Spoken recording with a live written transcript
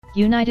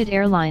United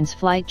Airlines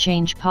Flight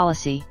Change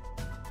Policy.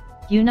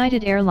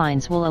 United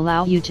Airlines will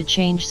allow you to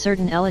change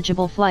certain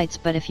eligible flights,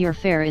 but if your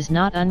fare is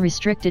not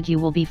unrestricted, you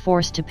will be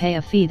forced to pay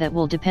a fee that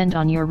will depend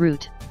on your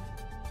route.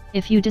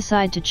 If you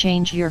decide to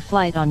change your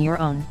flight on your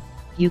own,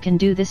 you can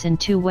do this in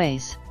two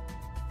ways.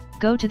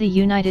 Go to the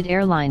United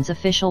Airlines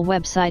official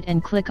website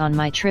and click on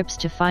My Trips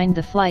to find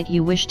the flight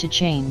you wish to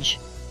change.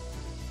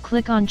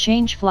 Click on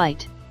Change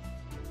Flight.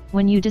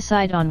 When you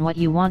decide on what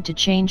you want to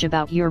change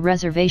about your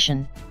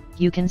reservation,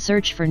 you can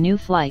search for new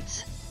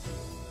flights.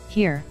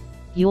 Here,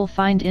 you'll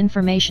find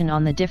information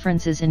on the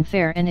differences in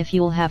fare and if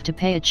you'll have to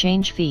pay a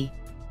change fee.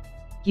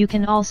 You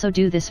can also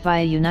do this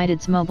via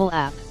United's mobile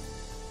app.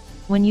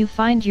 When you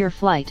find your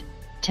flight,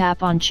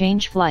 tap on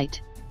Change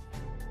Flight.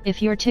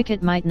 If your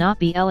ticket might not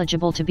be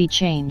eligible to be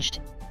changed,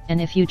 and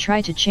if you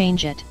try to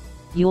change it,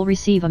 you'll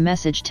receive a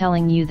message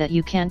telling you that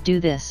you can't do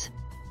this.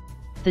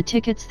 The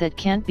tickets that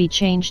can't be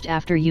changed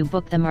after you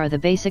book them are the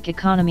basic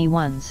economy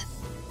ones.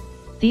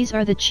 These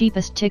are the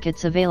cheapest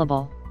tickets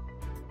available.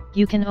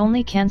 You can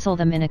only cancel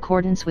them in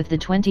accordance with the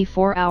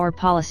 24-hour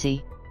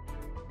policy.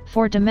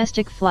 For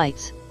domestic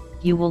flights,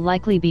 you will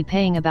likely be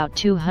paying about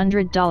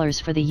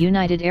 $200 for the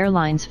United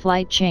Airlines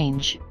flight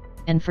change,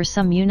 and for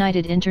some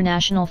United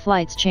International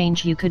flights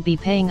change you could be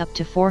paying up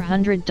to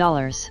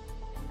 $400.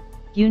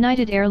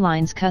 United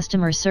Airlines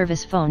customer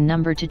service phone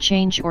number to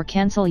change or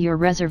cancel your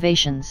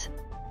reservations.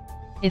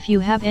 If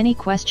you have any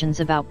questions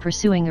about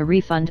pursuing a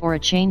refund or a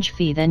change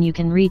fee, then you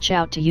can reach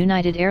out to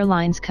United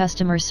Airlines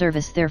customer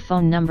service. Their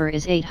phone number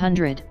is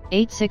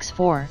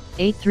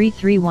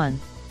 800-864-8331.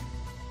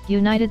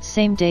 United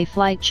same-day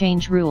flight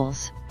change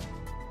rules.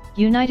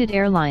 United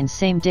Airlines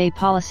same-day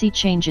policy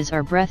changes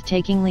are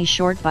breathtakingly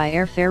short by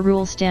airfare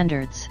rule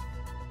standards.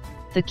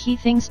 The key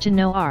things to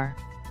know are: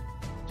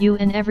 you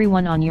and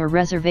everyone on your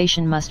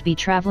reservation must be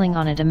traveling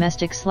on a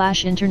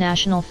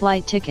domestic/international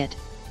flight ticket,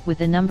 with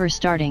the number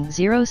starting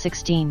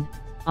 016,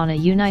 on a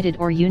United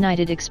or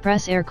United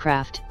Express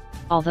aircraft,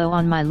 although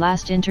on my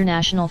last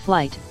international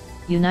flight,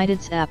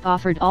 United's app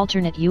offered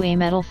alternate UA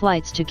metal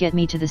flights to get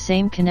me to the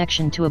same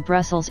connection to a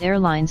Brussels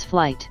Airlines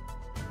flight.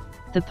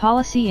 The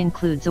policy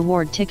includes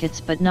award tickets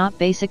but not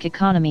basic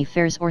economy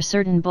fares or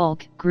certain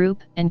bulk,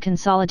 group, and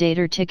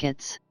consolidator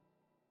tickets.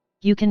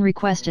 You can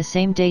request a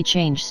same-day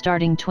change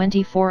starting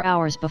 24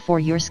 hours before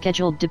your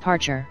scheduled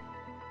departure.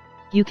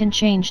 You can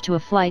change to a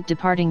flight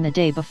departing the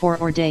day before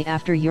or day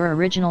after your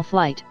original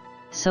flight,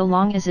 so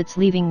long as it's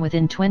leaving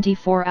within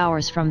 24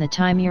 hours from the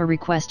time your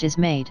request is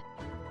made.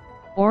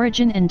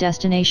 Origin and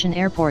destination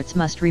airports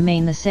must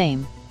remain the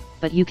same,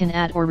 but you can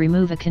add or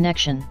remove a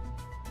connection.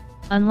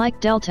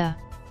 Unlike Delta,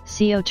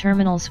 CO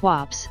terminal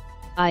swaps,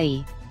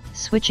 i.e.,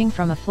 switching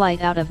from a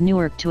flight out of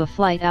Newark to a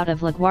flight out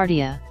of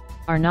LaGuardia,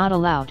 are not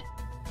allowed.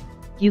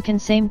 You can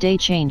same-day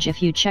change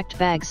if you checked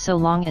bags so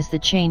long as the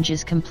change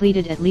is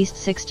completed at least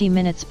 60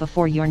 minutes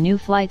before your new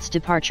flight's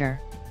departure.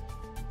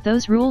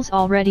 Those rules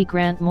already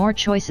grant more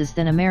choices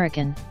than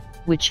American,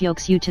 which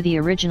yokes you to the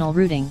original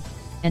routing,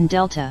 and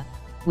Delta,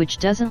 which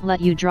doesn't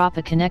let you drop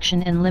a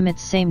connection and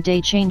limits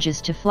same-day changes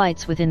to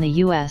flights within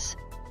the US,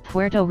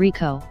 Puerto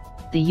Rico,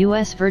 the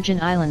US Virgin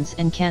Islands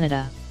and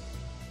Canada.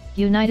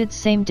 United's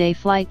same-day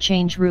flight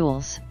change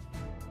rules.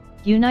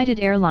 United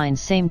Airlines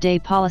same-day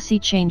policy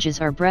changes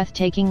are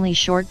breathtakingly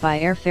short by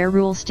airfare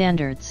rule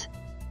standards.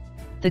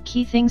 The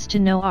key things to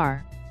know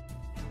are: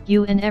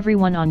 you and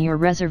everyone on your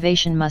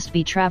reservation must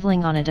be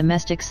traveling on a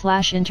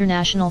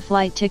domestic/international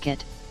flight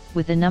ticket,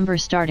 with the number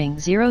starting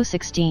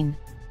 016,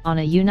 on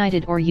a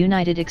United or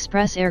United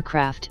Express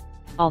aircraft,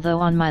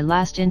 although on my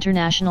last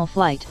international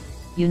flight,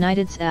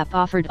 United's app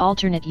offered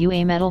alternate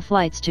UA metal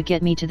flights to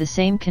get me to the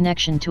same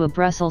connection to a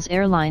Brussels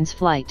Airlines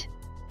flight.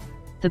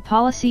 The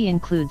policy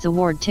includes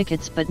award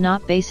tickets but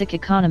not basic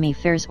economy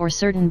fares or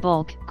certain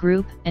bulk,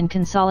 group, and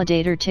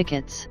consolidator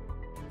tickets.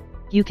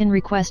 You can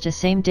request a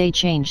same-day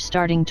change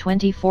starting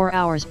 24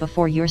 hours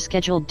before your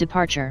scheduled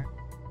departure.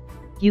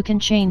 You can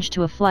change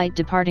to a flight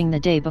departing the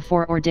day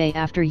before or day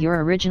after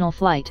your original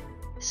flight,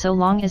 so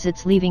long as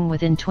it's leaving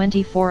within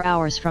 24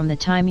 hours from the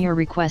time your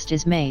request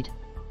is made.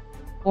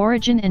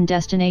 Origin and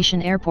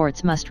destination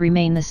airports must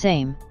remain the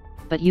same,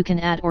 but you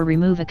can add or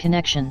remove a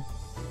connection.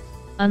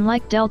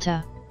 Unlike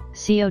Delta,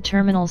 CO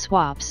terminal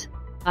swaps,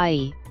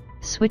 i.e.,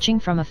 switching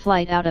from a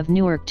flight out of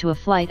Newark to a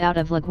flight out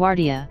of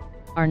LaGuardia,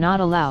 are not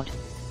allowed.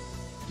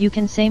 You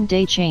can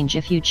same-day change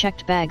if you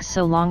checked bags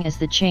so long as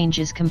the change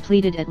is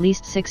completed at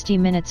least 60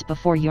 minutes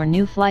before your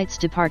new flight's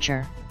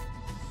departure.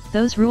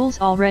 Those rules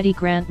already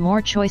grant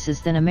more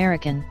choices than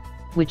American,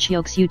 which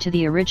yokes you to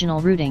the original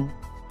routing,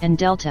 and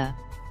Delta,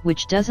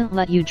 which doesn't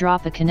let you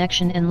drop a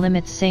connection and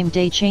limits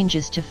same-day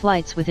changes to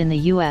flights within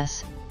the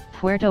US,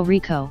 Puerto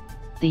Rico,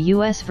 the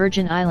US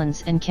Virgin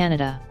Islands and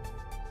Canada.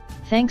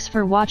 Thanks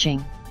for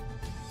watching.